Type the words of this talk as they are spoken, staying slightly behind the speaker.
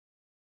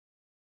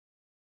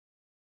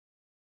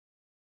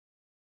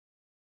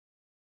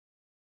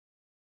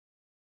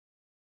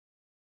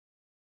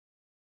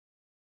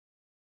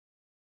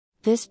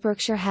This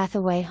Berkshire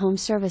Hathaway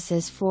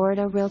HomeServices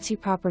Florida Realty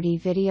property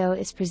video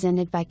is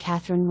presented by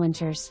Catherine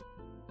Winters.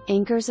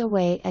 Anchors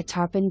away at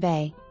Tarpon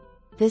Bay.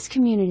 This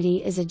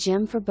community is a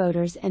gem for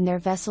boaters and their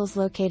vessels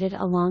located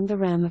along the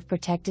rim of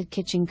protected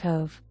Kitching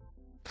Cove.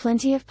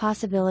 Plenty of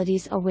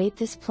possibilities await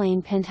this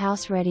plain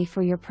penthouse ready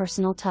for your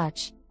personal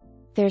touch.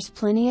 There's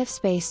plenty of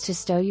space to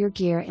stow your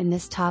gear in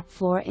this top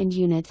floor end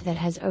unit that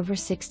has over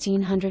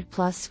 1,600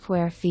 plus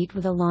square feet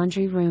with a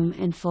laundry room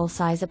and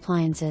full-size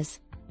appliances.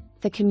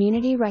 The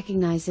community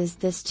recognizes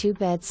this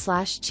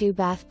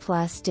 2-bed/2-bath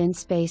plus den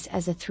space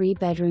as a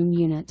 3-bedroom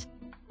unit.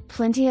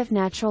 Plenty of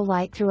natural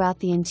light throughout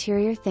the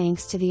interior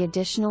thanks to the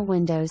additional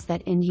windows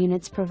that end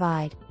units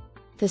provide.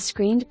 The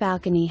screened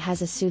balcony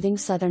has a soothing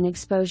southern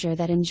exposure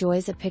that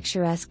enjoys a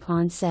picturesque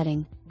pond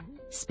setting.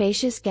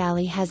 Spacious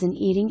Galley has an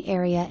eating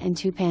area and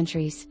 2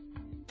 pantries.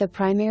 The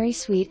primary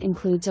suite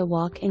includes a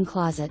walk-in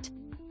closet.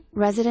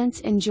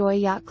 Residents enjoy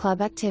yacht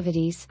club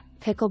activities,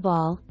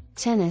 pickleball,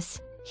 tennis,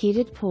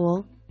 heated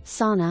pool,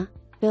 sauna,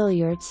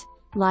 billiards,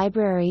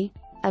 library,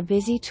 a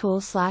busy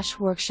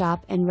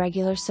tool/workshop and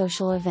regular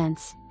social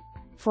events.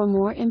 For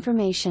more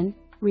information,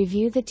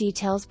 review the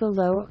details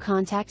below or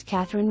contact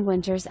Catherine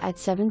Winters at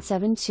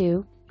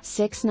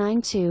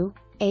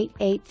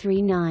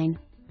 772-692-8839.